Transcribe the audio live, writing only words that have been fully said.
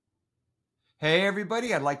Hey,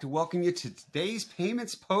 everybody, I'd like to welcome you to today's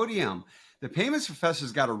Payments Podium. The Payments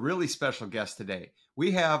Professor's got a really special guest today.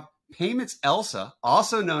 We have Payments Elsa,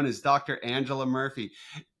 also known as Dr. Angela Murphy.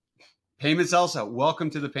 Payments Elsa,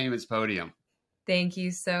 welcome to the Payments Podium. Thank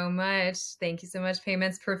you so much. Thank you so much,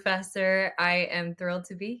 Payments Professor. I am thrilled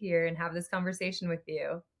to be here and have this conversation with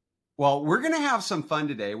you. Well, we're going to have some fun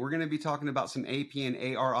today. We're going to be talking about some AP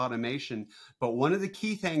and AR automation. But one of the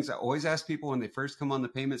key things I always ask people when they first come on the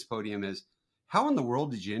Payments Podium is, how in the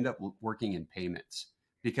world did you end up working in payments?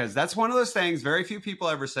 Because that's one of those things very few people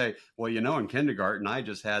ever say, well, you know, in kindergarten, I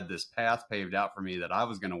just had this path paved out for me that I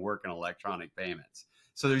was going to work in electronic payments.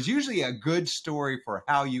 So there's usually a good story for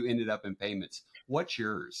how you ended up in payments. What's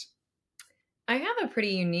yours? I have a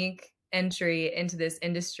pretty unique entry into this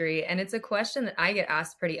industry, and it's a question that I get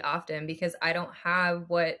asked pretty often because I don't have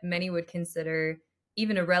what many would consider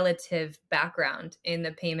even a relative background in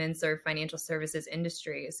the payments or financial services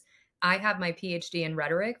industries. I have my PhD in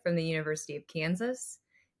rhetoric from the University of Kansas,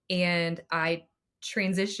 and I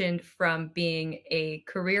transitioned from being a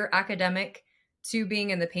career academic to being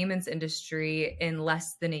in the payments industry in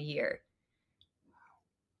less than a year.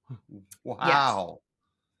 Wow. Yes.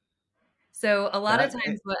 So a lot of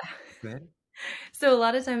times what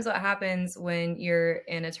happens when you're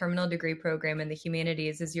in a terminal degree program in the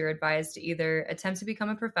humanities is you're advised to either attempt to become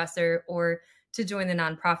a professor or to join the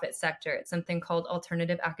nonprofit sector. It's something called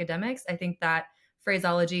alternative academics. I think that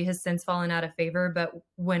phraseology has since fallen out of favor, but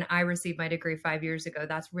when I received my degree 5 years ago,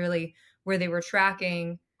 that's really where they were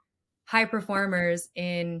tracking high performers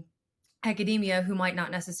in academia who might not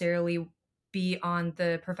necessarily be on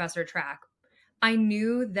the professor track. I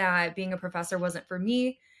knew that being a professor wasn't for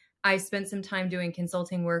me. I spent some time doing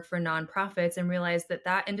consulting work for nonprofits and realized that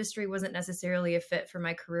that industry wasn't necessarily a fit for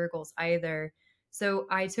my career goals either. So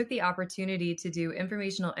I took the opportunity to do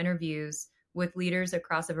informational interviews with leaders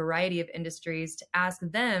across a variety of industries to ask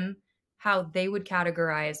them how they would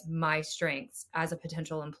categorize my strengths as a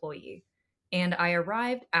potential employee. And I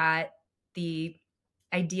arrived at the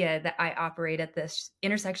idea that I operate at this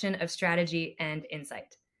intersection of strategy and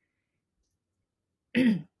insight.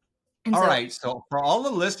 All right. So for all the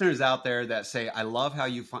listeners out there that say, I love how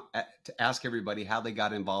you to ask everybody how they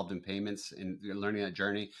got involved in payments and learning that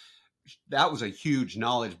journey. That was a huge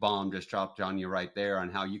knowledge bomb just dropped on you right there on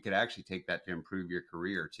how you could actually take that to improve your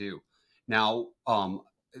career too. Now,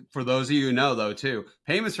 for those of you who know though too,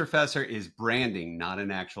 Payments Professor is branding, not an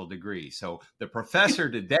actual degree. So the professor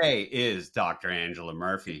today is Dr. Angela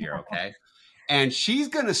Murphy here. Okay. And she's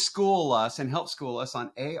going to school us and help school us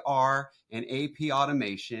on AR and AP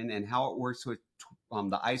automation and how it works with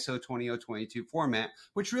the ISO 20022 format,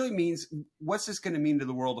 which really means what's this going to mean to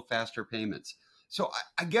the world of faster payments? So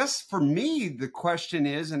I guess for me, the question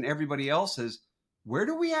is, and everybody else is, where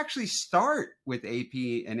do we actually start with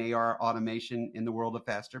AP and AR automation in the world of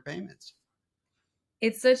faster payments?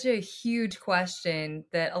 It's such a huge question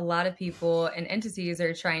that a lot of people and entities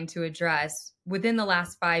are trying to address within the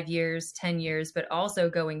last 5 years, 10 years, but also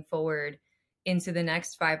going forward into the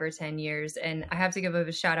next 5 or 10 years. And I have to give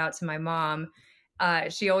a shout out to my mom.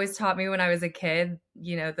 She always taught me when I was a kid,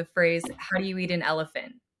 the phrase, how do you eat an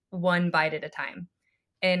elephant? One bite at a time.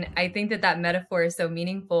 And I think that metaphor is so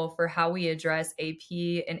meaningful for how we address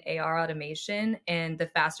AP and AR automation and the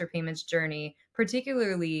faster payments journey,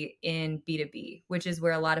 particularly in B2B, which is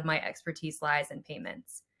where a lot of my expertise lies in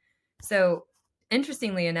payments. So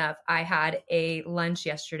interestingly enough, I had a lunch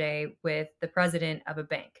yesterday with the president of a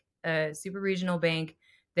bank, a super regional bank.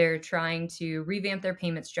 They're trying to revamp their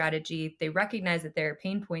payment strategy. They recognize that there are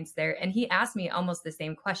pain points there. And he asked me almost the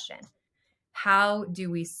same question. How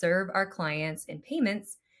do we serve our clients in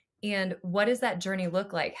payments? And what does that journey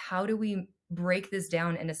look like? How do we break this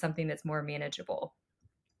down into something that's more manageable?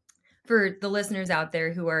 For the listeners out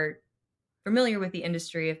there who are familiar with the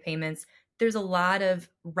industry of payments, there's a lot of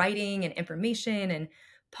writing and information and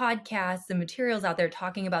podcasts and materials out there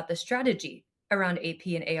talking about the strategy around AP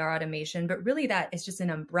and AR automation, but really that is just an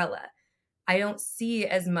umbrella. I don't see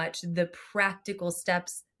as much the practical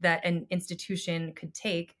steps that an institution could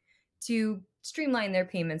take to streamline their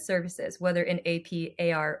payment services, whether in AP,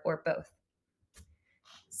 AR, or both.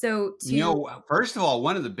 So first of all,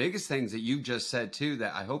 one of the biggest things that you just said too,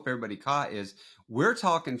 that I hope everybody caught is we're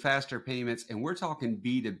talking faster payments and we're talking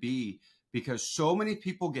B2B because so many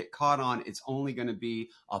people get caught on it's only going to be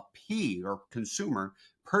a P or consumer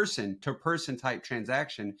person to person type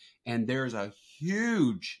transaction. And there's a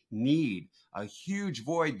huge need, a huge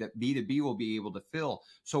void that B2B will be able to fill.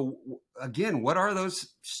 So again, what are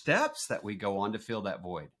those steps that we go on to fill that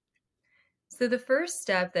void? So the first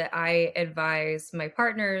step that I advise my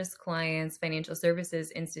partners, clients, financial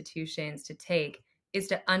services institutions to take is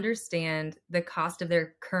to understand the cost of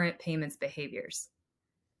their current payments behaviors.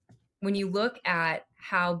 When you look at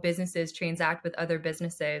how businesses transact with other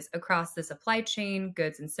businesses across the supply chain,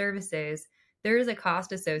 goods and services, there is a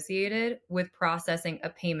cost associated with processing a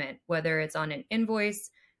payment, whether it's on an invoice,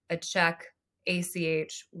 a check,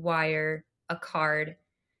 ACH, wire, a card.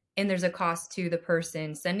 And there's a cost to the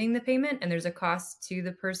person sending the payment, and there's a cost to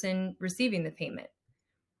the person receiving the payment.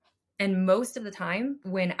 And most of the time,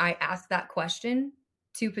 when I ask that question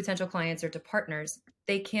to potential clients or to partners,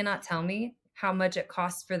 they cannot tell me how much it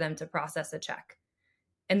costs for them to process a check.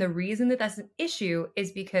 And the reason that that's an issue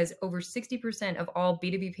is because over 60% of all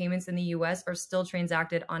B2B payments in the US are still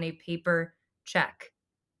transacted on a paper check.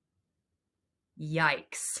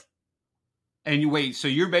 Yikes. And you wait, so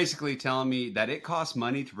you're basically telling me that it costs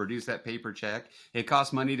money to produce that paper check. It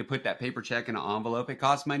costs money to put that paper check in an envelope. It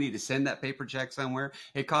costs money to send that paper check somewhere.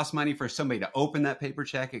 It costs money for somebody to open that paper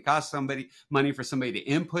check. It costs money for somebody to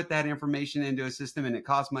input that information into a system, and it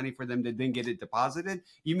costs money for them to then get it deposited.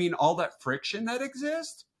 You mean all that friction that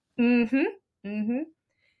exists? Mm-hmm. Mm-hmm.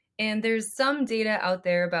 And there's some data out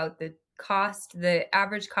there about the cost. The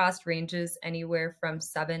average cost ranges anywhere from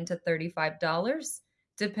 $7 to $35,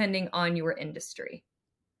 depending on your industry.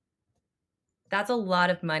 That's a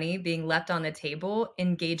lot of money being left on the table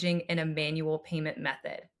engaging in a manual payment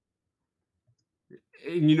method.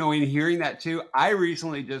 And in hearing that too, I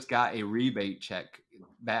recently just got a rebate check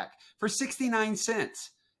back for 69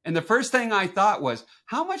 cents. And the first thing I thought was,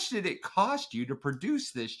 how much did it cost you to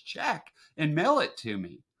produce this check and mail it to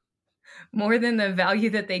me? More than the value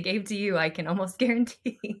that they gave to you, I can almost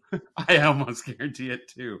guarantee. I almost guarantee it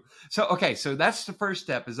too. So that's the first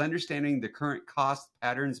step, is understanding the current cost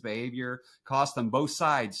patterns, behavior, cost on both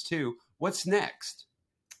sides too. What's next?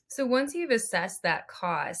 So once you've assessed that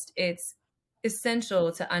cost, it's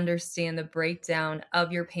essential to understand the breakdown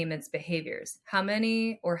of your payments behaviors. How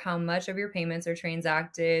many or how much of your payments are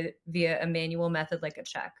transacted via a manual method like a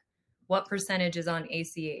check? What percentage is on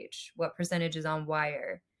ACH? What percentage is on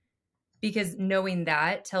wire? Because knowing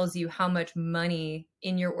that tells you how much money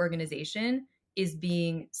in your organization is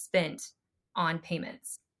being spent on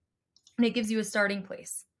payments. And it gives you a starting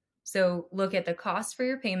place. So look at the cost for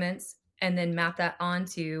your payments and then map that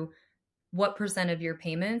onto what percent of your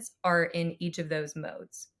payments are in each of those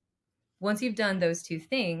modes. Once you've done those two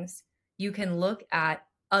things, you can look at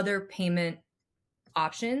other payment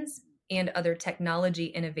options and other technology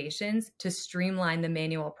innovations to streamline the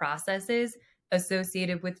manual processes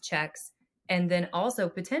associated with checks, and then also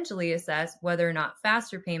potentially assess whether or not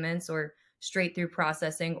faster payments or straight through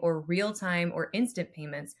processing or real time or instant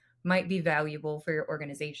payments might be valuable for your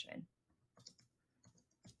organization.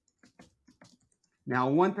 Now,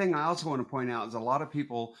 one thing I also want to point out is a lot of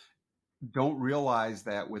people don't realize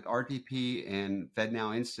that with RTP and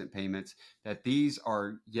FedNow instant payments, that these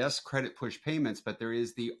are, yes, credit push payments, but there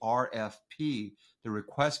is the RFP, the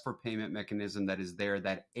request for payment mechanism, that is there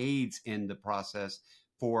that aids in the process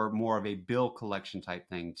for more of a bill collection type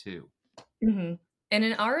thing too. Mm-hmm. And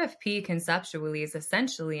an RFP conceptually is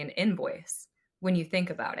essentially an invoice when you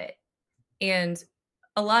think about it. And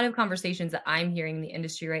a lot of conversations that I'm hearing in the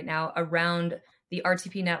industry right now around the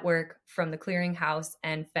RTP network from the clearinghouse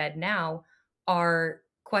and FedNow are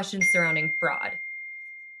questions surrounding fraud.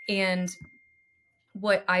 And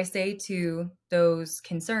what I say to those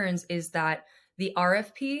concerns is that the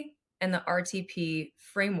RFP and the RTP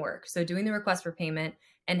framework, so doing the request for payment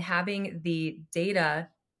and having the data,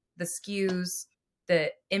 the SKUs,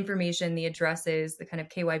 the information, the addresses, the kind of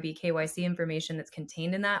KYB, KYC information that's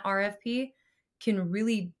contained in that RFP can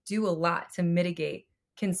really do a lot to mitigate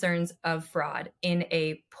concerns of fraud in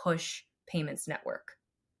a push payments network.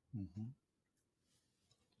 Mm-hmm.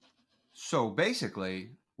 So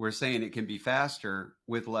basically, we're saying it can be faster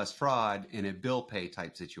with less fraud in a bill pay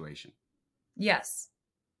type situation. Yes.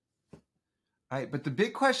 All right. But the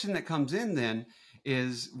big question that comes in then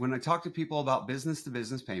is, when I talk to people about business to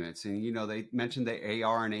business payments, and they mentioned the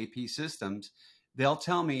AR and AP systems, they'll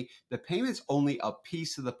tell me the payment's only a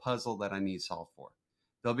piece of the puzzle that I need solved for.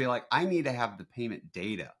 They'll be like, I need to have the payment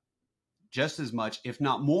data just as much, if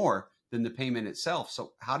not more, than the payment itself.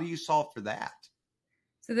 So how do you solve for that?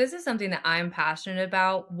 So this is something that I'm passionate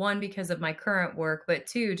about, one, because of my current work, but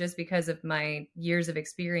two, just because of my years of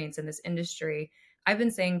experience in this industry. I've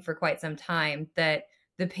been saying for quite some time that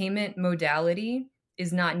the payment modality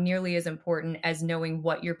is not nearly as important as knowing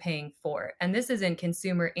what you're paying for. And this is in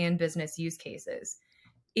consumer and business use cases.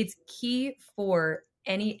 It's key for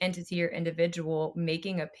any entity or individual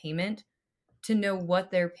making a payment to know what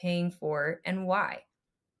they're paying for and why.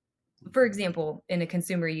 For example, in a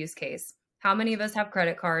consumer use case, how many of us have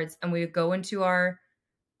credit cards and we go into our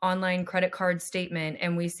online credit card statement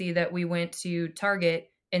and we see that we went to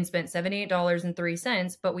Target and spent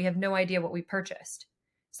 $78.03, but we have no idea what we purchased.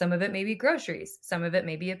 Some of it may be groceries, some of it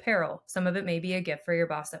may be apparel, some of it may be a gift for your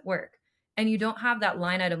boss at work. And you don't have that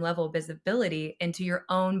line item level visibility into your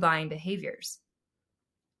own buying behaviors.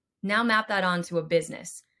 Now map that onto a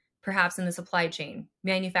business, perhaps in the supply chain,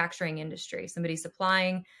 manufacturing industry, somebody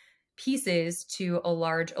supplying pieces to a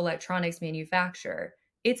large electronics manufacturer.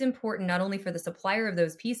 It's important not only for the supplier of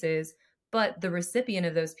those pieces, but the recipient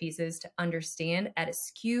of those pieces to understand at a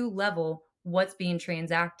SKU level what's being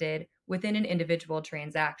transacted within an individual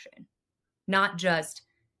transaction. Not just,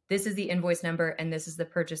 this is the invoice number and this is the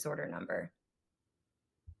purchase order number.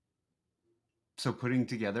 So putting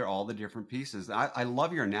together all the different pieces. I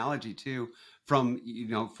love your analogy too, from,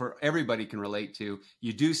 for everybody can relate to,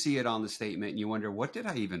 you do see it on the statement and you wonder, what did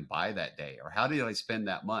I even buy that day? Or how did I spend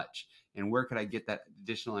that much? And where could I get that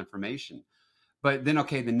additional information? But then,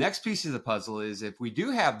 okay, the next piece of the puzzle is, if we do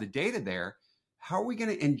have the data there, how are we going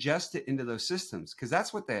to ingest it into those systems? Because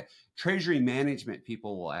that's what the treasury management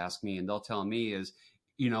people will ask me, and they'll tell me is,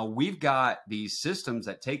 we've got these systems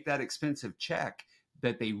that take that expensive check,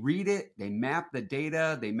 that they read it, they map the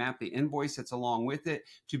data, they map the invoice that's along with it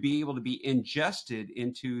to be able to be ingested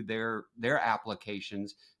into their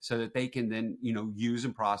applications so that they can then, use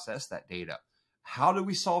and process that data. How do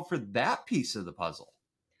we solve for that piece of the puzzle?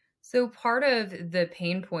 So part of the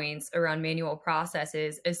pain points around manual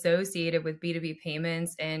processes associated with B2B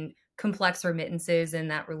payments and complex remittances and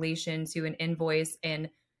that relation to an invoice and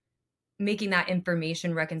making that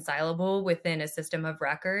information reconcilable within a system of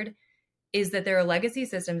record is that there are legacy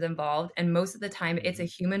systems involved. And most of the time, it's a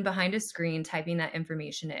human behind a screen typing that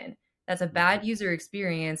information in. That's a bad user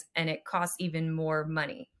experience and it costs even more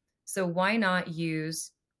money. So why not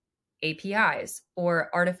use APIs or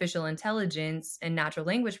artificial intelligence and natural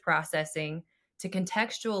language processing to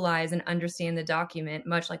contextualize and understand the document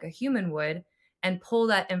much like a human would and pull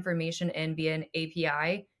that information in via an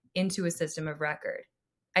API into a system of record?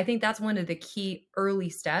 I think that's one of the key early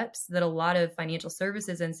steps that a lot of financial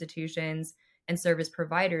services institutions and service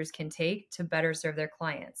providers can take to better serve their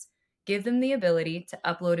clients. Give them the ability to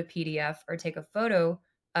upload a PDF or take a photo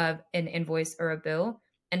of an invoice or a bill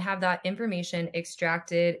and have that information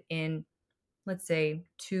extracted in, let's say,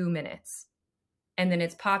 2 minutes. And then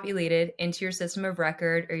it's populated into your system of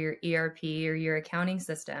record or your ERP or your accounting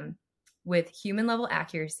system with human level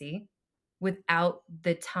accuracy without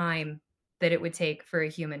the time that it would take for a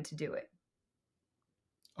human to do it.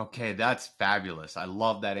 Okay, that's fabulous. I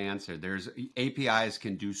love that answer. There's APIs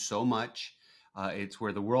can do so much. It's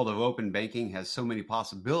where the world of open banking has so many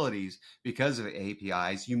possibilities because of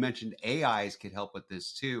APIs. You mentioned AIs could help with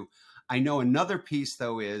this too. I know another piece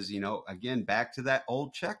though is, again, back to that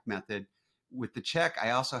old check method. With the check,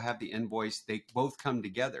 I also have the invoice. They both come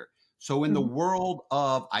together. So in the world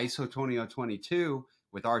of ISO 20022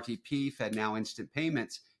 with RTP, FedNow Instant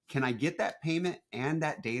Payments, can I get that payment and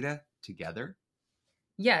that data together?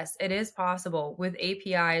 Yes, it is possible with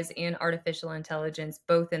APIs and artificial intelligence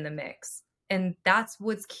both in the mix. And that's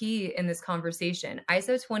what's key in this conversation.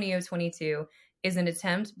 ISO 20022 is an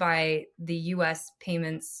attempt by the US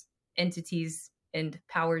payments entities and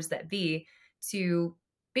powers that be to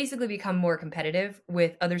basically become more competitive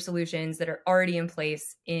with other solutions that are already in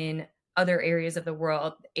place in other areas of the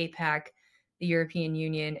world, APAC, the European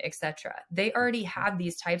Union, etc. They already have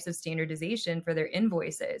these types of standardization for their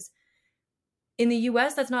invoices. In the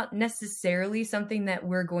US, that's not necessarily something that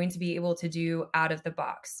we're going to be able to do out of the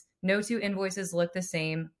box. No two invoices look the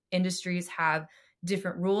same. Industries have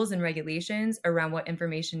different rules and regulations around what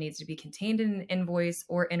information needs to be contained in an invoice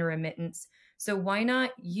or in a remittance. So why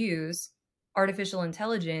not use artificial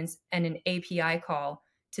intelligence and an API call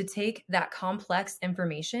to take that complex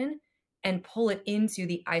information and pull it into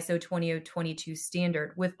the ISO 20022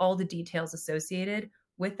 standard with all the details associated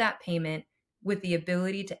with that payment, with the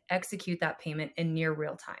ability to execute that payment in near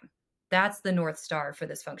real time. That's the North Star for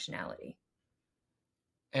this functionality.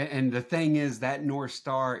 And the thing is, that North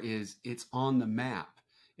Star it's on the map.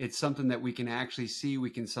 It's something that we can actually see,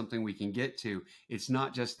 something we can get to. It's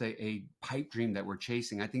not just a pipe dream that we're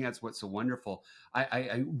chasing. I think that's what's so wonderful.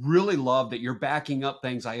 I really love that you're backing up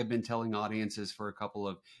things I have been telling audiences for a couple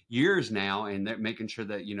of years now, and they're making sure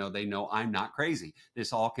that, they know I'm not crazy.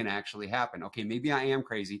 This all can actually happen. Okay, maybe I am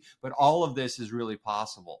crazy, but all of this is really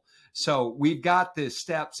possible. So we've got the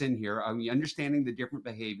steps in here, understanding the different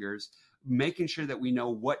behaviors, making sure that we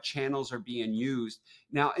know what channels are being used.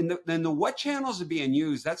 Now, in the what channels are being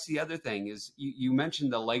used, that's the other thing is you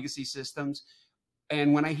mentioned the legacy systems.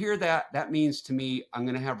 And when I hear that, that means to me, I'm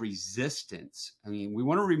going to have resistance. I mean, we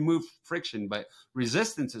want to remove friction, but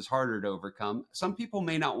resistance is harder to overcome. Some people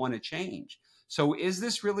may not want to change. So is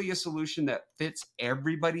this really a solution that fits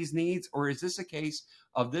everybody's needs? Or is this a case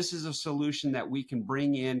of this is a solution that we can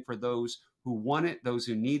bring in for those who want it, those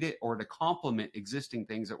who need it, or to complement existing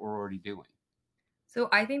things that we're already doing? So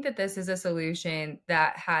I think that this is a solution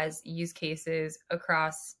that has use cases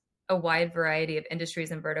across a wide variety of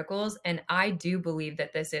industries and verticals. And I do believe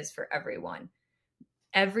that this is for everyone.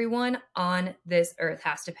 Everyone on this earth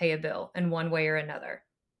has to pay a bill in one way or another.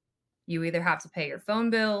 You either have to pay your phone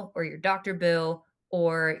bill or your doctor bill,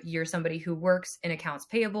 or you're somebody who works in accounts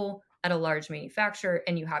payable at a large manufacturer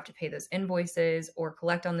and you have to pay those invoices or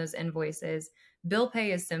collect on those invoices. Bill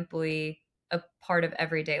pay is simply a part of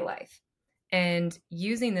everyday life. And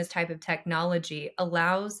using this type of technology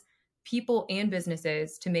allows people and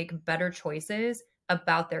businesses to make better choices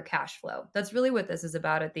about their cash flow. That's really what this is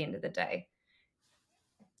about at the end of the day.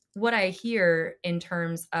 What I hear in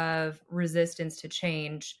terms of resistance to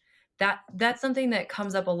change, that's something that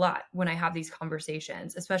comes up a lot when I have these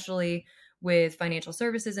conversations, especially with financial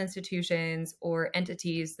services institutions or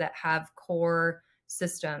entities that have core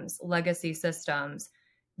systems, legacy systems.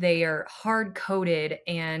 They are hard coded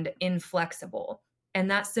and inflexible, and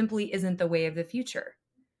that simply isn't the way of the future.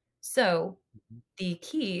 So the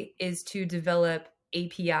key is to develop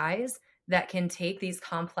APIs that can take these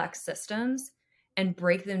complex systems and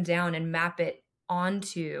break them down and map it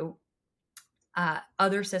onto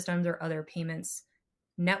other systems or other payments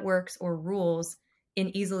networks or rules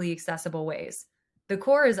in easily accessible ways. The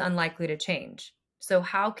core is unlikely to change. So,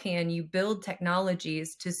 how can you build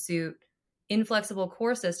technologies to suit inflexible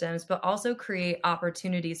core systems, but also create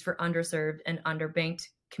opportunities for underserved and underbanked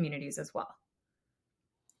communities as well?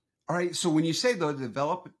 All right. So when you say though,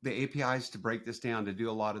 develop the APIs to break this down to do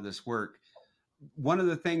a lot of this work, one of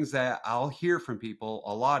the things that I'll hear from people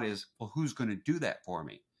a lot is, well, who's going to do that for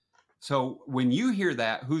me? So when you hear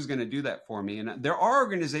that, who's going to do that for me? And there are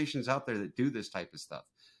organizations out there that do this type of stuff,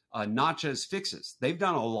 not just fixes. They've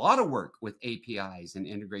done a lot of work with APIs and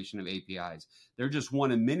integration of APIs. They're just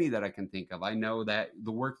one of many that I can think of. I know that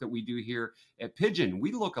the work that we do here at Pigeon,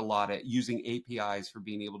 we look a lot at using APIs for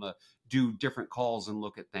being able to do different calls and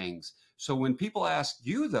look at things. So when people ask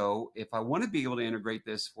you, though, if I want to be able to integrate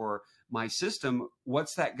this for my system,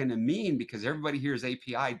 what's that going to mean? Because everybody hears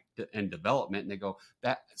API and development and they go,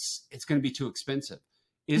 it's going to be too expensive.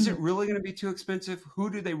 Is it really going to be too expensive? Who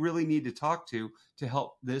do they really need to talk to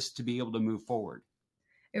help this to be able to move forward?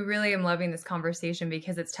 I really am loving this conversation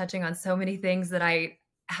because it's touching on so many things that I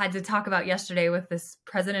had to talk about yesterday with this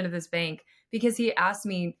president of this bank, because he asked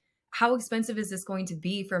me, how expensive is this going to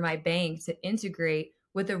be for my bank to integrate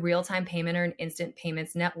with a real-time payment or an instant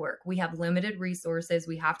payments network? We have limited resources.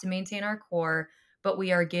 We have to maintain our core, but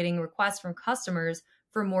we are getting requests from customers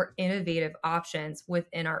for more innovative options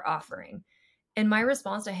within our offering. And my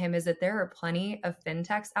response to him is that there are plenty of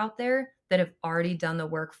fintechs out there that have already done the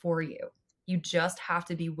work for you. You just have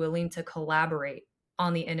to be willing to collaborate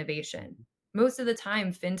on the innovation. Most of the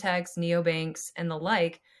time, fintechs, neobanks, and the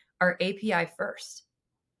like are API first.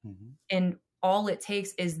 Mm-hmm. And all it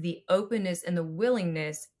takes is the openness and the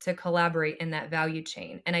willingness to collaborate in that value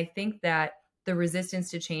chain. And I think that the resistance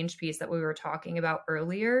to change piece that we were talking about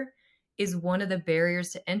earlier is one of the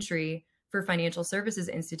barriers to entry for financial services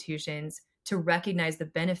institutions to recognize the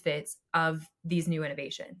benefits of these new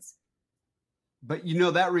innovations. But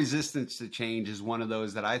that resistance to change is one of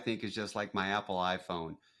those that I think is just like my Apple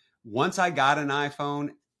iPhone. Once I got an iPhone,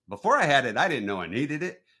 before I had it, I didn't know I needed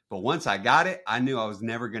it. But once I got it, I knew I was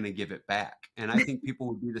never going to give it back. And I think people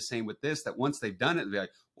would be the same with this, that once they've done it, they'll be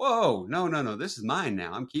like, whoa, no, this is mine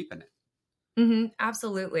now. I'm keeping it. Mm-hmm,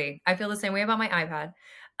 absolutely. I feel the same way about my iPad.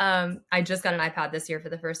 I just got an iPad this year for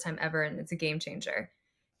the first time ever, and it's a game changer.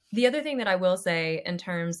 The other thing that I will say in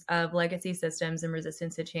terms of legacy systems and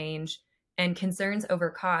resistance to change and concerns over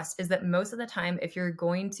cost is that most of the time, if you're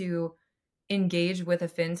going to engage with a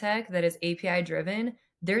fintech that is API driven,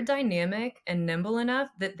 they're dynamic and nimble enough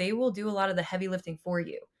that they will do a lot of the heavy lifting for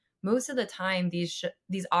you. Most of the time, these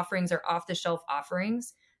offerings are off the shelf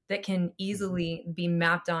offerings that can easily be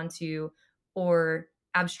mapped onto or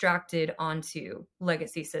abstracted onto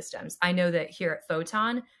legacy systems. I know that here at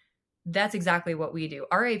Photon, that's exactly what we do.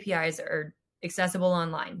 Our APIs are accessible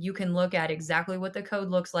online. You can look at exactly what the code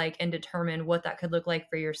looks like and determine what that could look like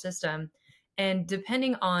for your system. And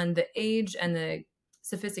depending on the age and the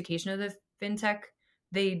sophistication of the fintech,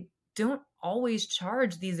 they don't always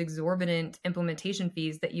charge these exorbitant implementation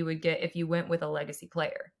fees that you would get if you went with a legacy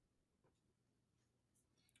player.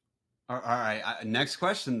 All right. Next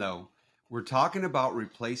question, though. We're talking about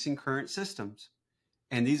replacing current systems.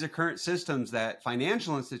 And these are current systems that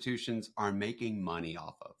financial institutions are making money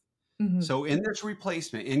off of. Mhm. So in this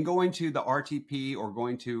replacement, in going to the RTP or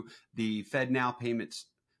going to the FedNow payments,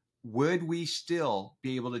 would we still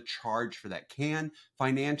be able to charge for that? Can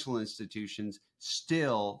financial institutions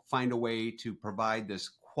still find a way to provide this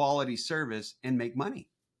quality service and make money?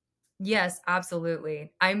 Yes,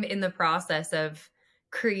 absolutely. I'm in the process of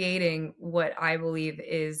creating what I believe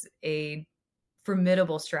is a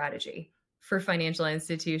formidable strategy for financial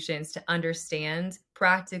institutions to understand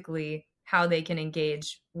practically how they can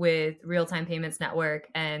engage with real-time payments network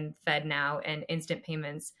and FedNow and instant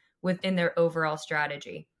payments within their overall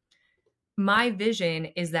strategy. My vision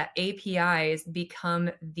is that APIs become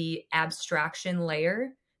the abstraction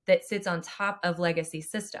layer that sits on top of legacy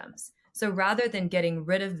systems. So rather than getting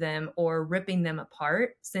rid of them or ripping them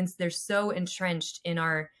apart, since they're so entrenched in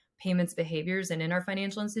our payments behaviors and in our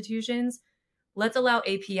financial institutions, let's allow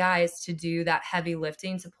APIs to do that heavy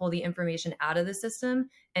lifting to pull the information out of the system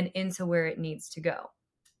and into where it needs to go.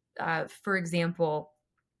 For example,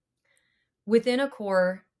 within a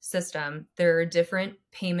core system, there are different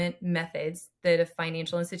payment methods that a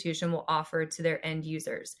financial institution will offer to their end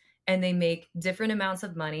users. And they make different amounts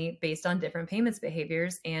of money based on different payments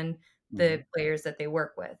behaviors and the Mhm. players that they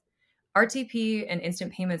work with. RTP and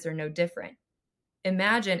instant payments are no different.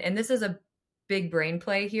 Imagine, and this is a big brain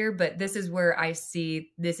play here, but this is where I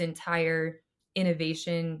see this entire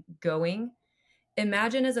innovation going.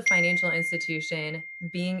 Imagine as a financial institution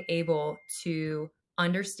being able to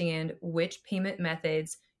understand which payment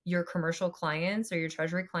methods your commercial clients or your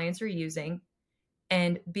treasury clients are using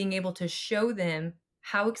and being able to show them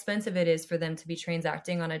how expensive it is for them to be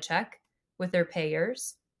transacting on a check with their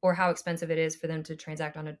payers or how expensive it is for them to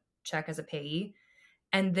transact on a check as a payee,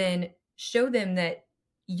 and then show them that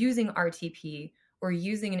using RTP or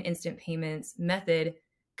using an instant payments method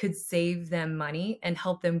could save them money and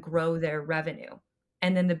help them grow their revenue.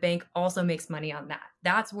 And then the bank also makes money on that.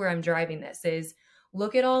 That's where I'm driving this is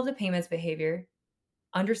look at all the payments behavior,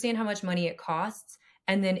 understand how much money it costs,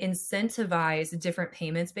 and then incentivize different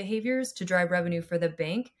payments behaviors to drive revenue for the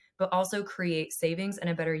bank, but also create savings and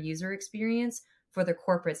a better user experience for the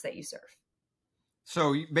corporates that you serve.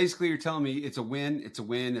 So basically, you're telling me it's a win, it's a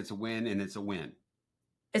win, it's a win, and it's a win.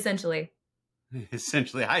 Essentially.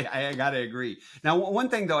 Essentially, I got to agree. Now, one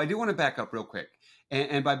thing though, I do want to back up real quick.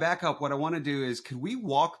 And by back up, what I want to do is, could we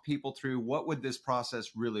walk people through what would this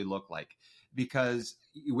process really look like? Because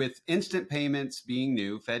with instant payments being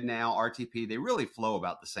new, FedNow, RTP, they really flow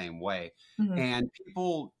about the same way. Mhm. And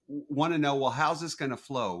people want to know, well, how's this going to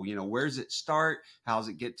flow? You know, where's it start? How's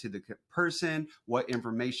it get to the person? What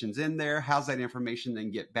information's in there? How's that information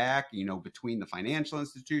then get back, you know, between the financial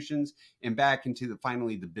institutions and back into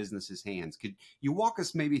finally the business's hands? Could you walk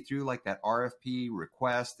us maybe through like that RFP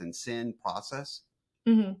request and send process?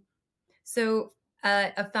 Mhm. So,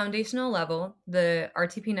 at a foundational level, the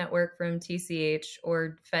RTP network from TCH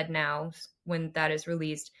or FedNow, when that is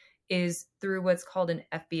released, is through what's called an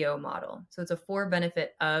FBO model. So, it's a for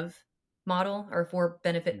benefit of model or for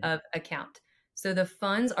benefit Mhm. of account. So, the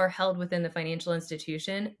funds are held within the financial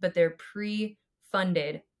institution, but they're pre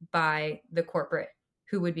funded by the corporate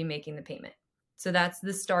who would be making the payment. So, that's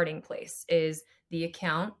the starting place is the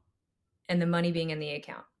account and the money being in the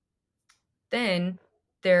account. Then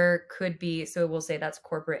there could be, so we'll say that's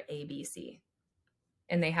corporate ABC,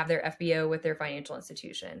 and they have their FBO with their financial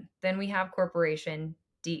institution. Then we have corporation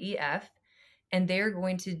DEF, and they're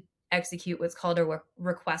going to execute what's called a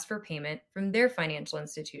request for payment from their financial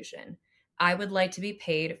institution. I would like to be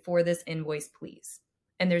paid for this invoice, please.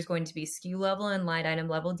 And there's going to be SKU level and line item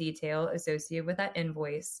level detail associated with that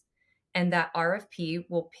invoice. And that RFP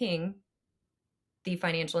will ping the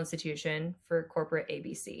financial institution for corporate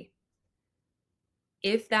ABC.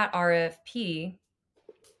 If that RFP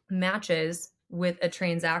matches with a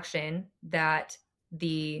transaction that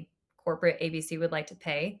the corporate ABC would like to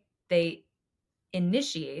pay, they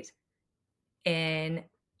initiate an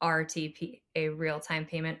RTP, a real time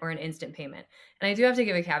payment or an instant payment. And I do have to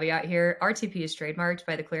give a caveat here RTP is trademarked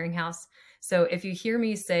by the clearinghouse. So if you hear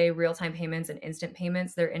me say real time payments and instant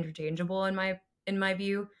payments, they're interchangeable in my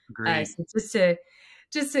view. Agreed. So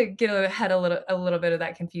just to get ahead a little bit of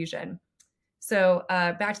that confusion. So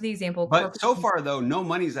back to the example, But corporate. so far, though, no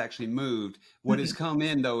money's actually moved. What has Mhm. come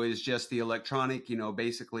in, though, is just the electronic, you know,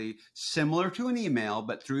 basically similar to an email,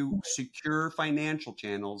 but through secure financial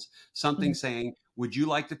channels, something Mhm. saying, would you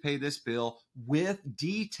like to pay this bill with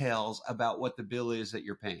details about what the bill is that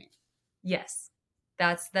you're paying? Yes.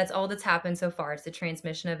 That's all that's happened so far. It's the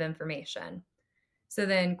transmission of information. So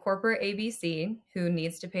then corporate ABC, who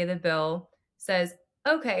needs to pay the bill, says,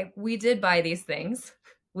 "Okay, we did buy these things.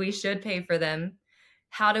 We should pay for them.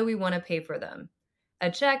 How do we want to pay for them?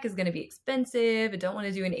 A check is going to be expensive. I don't want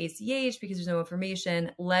to do an ACH because there's no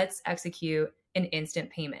information. Let's execute an instant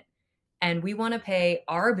payment. And we want to pay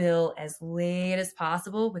our bill as late as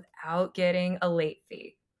possible without getting a late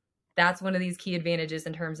fee. That's one of these key advantages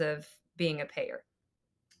in terms of being a payer.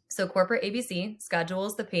 So corporate ABC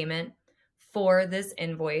schedules the payment for this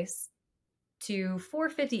invoice to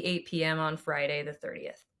 4:58 p.m. on Friday the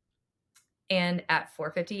 30th. And at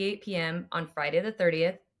 4:58 p.m. on Friday the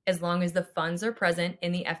 30th, as long as the funds are present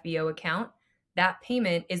in the FBO account, that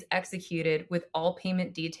payment is executed with all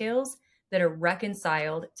payment details that are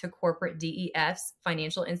reconciled to corporate DEF's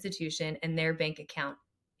financial institution and their bank account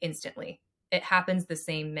instantly. It happens the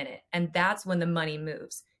same minute. And that's when the money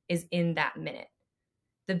moves, is in that minute.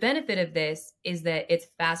 The benefit of this is that it's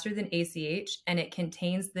faster than ACH and it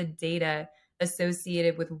contains the data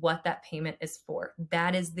associated with what that payment is for.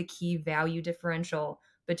 That is the key value differential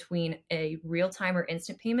between a real-time or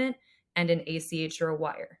instant payment and an ACH or a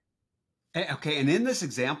wire. Okay, and in this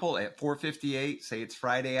example at 4:58, say it's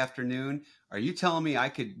Friday afternoon, are you telling me I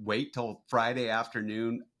could wait till Friday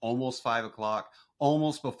afternoon, almost 5 o'clock,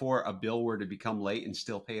 almost before a bill were to become late and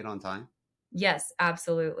still pay it on time? Yes,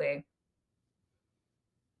 absolutely.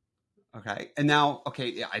 Okay, and now,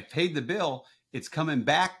 okay, I paid the bill. It's coming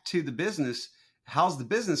back to the business. How's the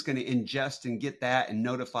business going to ingest and get that and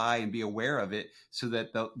notify and be aware of it so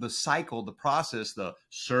that the cycle, the process, the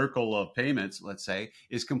circle of payments, let's say,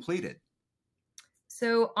 is completed?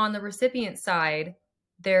 So on the recipient side,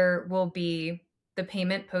 there will be the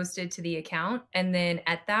payment posted to the account. And then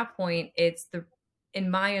at that point, it's in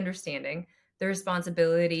my understanding, the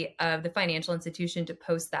responsibility of the financial institution to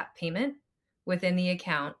post that payment within the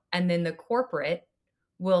account. And then the corporate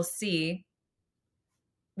will see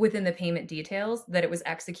within the payment details that it was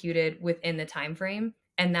executed within the time frame.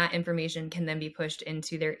 And that information can then be pushed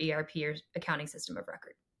into their ERP or accounting system of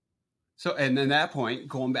record. So, and then that point,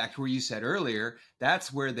 going back to where you said earlier,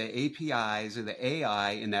 that's where the APIs or the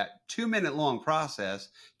AI in that 2-minute long process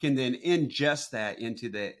can then ingest that into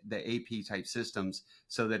the AP type systems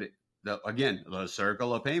so that again, the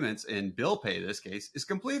circle of payments in bill pay, in this case, is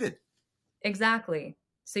completed. Exactly.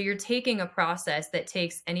 So you're taking a process that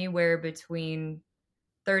takes anywhere between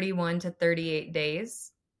 31 to 38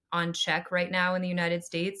 days on check right now in the United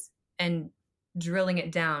States and drilling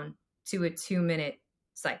it down to a 2-minute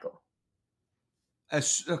cycle.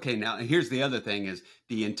 Okay, now here's the other thing is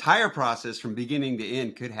the entire process from beginning to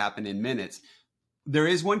end could happen in minutes. There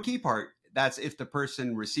is one key part. That's if the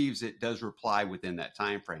person receives it, does reply within that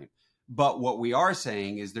time frame. But what we are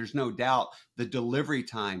saying is there's no doubt the delivery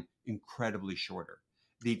time incredibly shorter.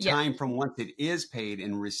 The time from once it is paid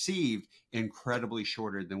and received incredibly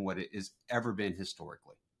shorter than what it has ever been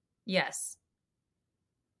historically. Yes.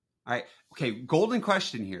 All right. Okay. Golden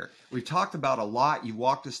question here. We've talked about a lot. You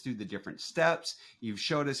walked us through the different steps. You've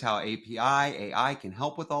showed us how AI can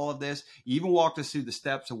help with all of this. You even walked us through the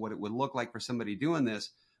steps of what it would look like for somebody doing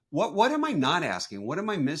this. What am I not asking? What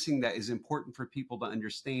am I missing that is important for people to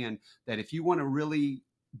understand that if you want to really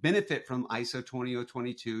benefit from ISO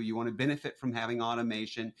 20022, you want to benefit from having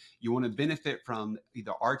automation, you want to benefit from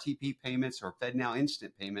either RTP payments or FedNow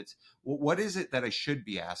instant payments, what is it that I should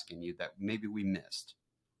be asking you that maybe we missed?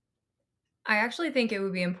 I actually think it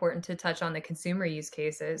would be important to touch on the consumer use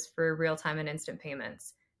cases for real-time and instant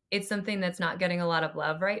payments. It's something that's not getting a lot of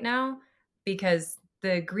love right now because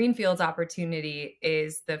the greenfields opportunity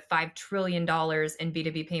is the $5 trillion in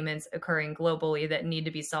B2B payments occurring globally that need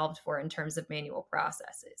to be solved for in terms of manual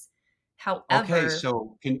processes. However, okay,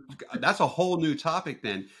 so that's a whole new topic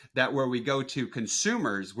then, that where we go to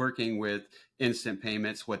consumers working with instant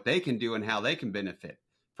payments, what they can do and how they can benefit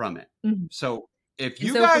from it. Mhm. So if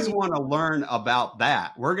you guys want to learn about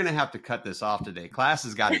that, we're going to have to cut this off today. Class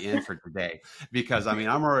has got to end for today because, I mean,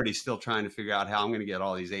 I'm already still trying to figure out how I'm going to get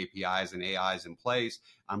all these APIs and AIs in place.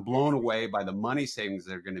 I'm blown away by the money savings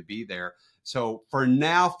that are going to be there. So for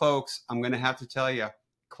now, folks, I'm going to have to tell you,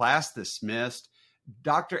 class dismissed.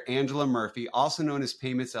 Dr. Angela Murphy, also known as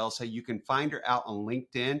Payments Elsa. You can find her out on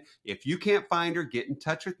LinkedIn. If you can't find her, get in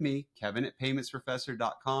touch with me,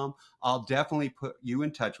 Kevin@paymentsprofessor.com. I'll definitely put you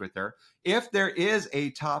in touch with her. If there is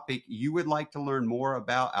a topic you would like to learn more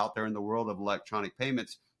about out there in the world of electronic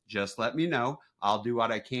payments, just let me know. I'll do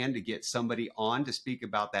what I can to get somebody on to speak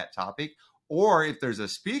about that topic. Or if there's a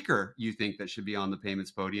speaker you think that should be on the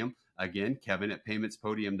Payments Podium, again,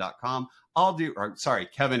 Kevin@PaymentsPodium.com.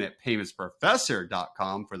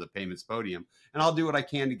 Kevin@PaymentsProfessor.com for the Payments Podium. And I'll do what I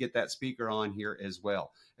can to get that speaker on here as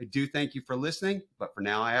well. I do thank you for listening, but for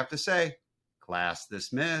now I have to say, class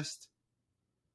dismissed.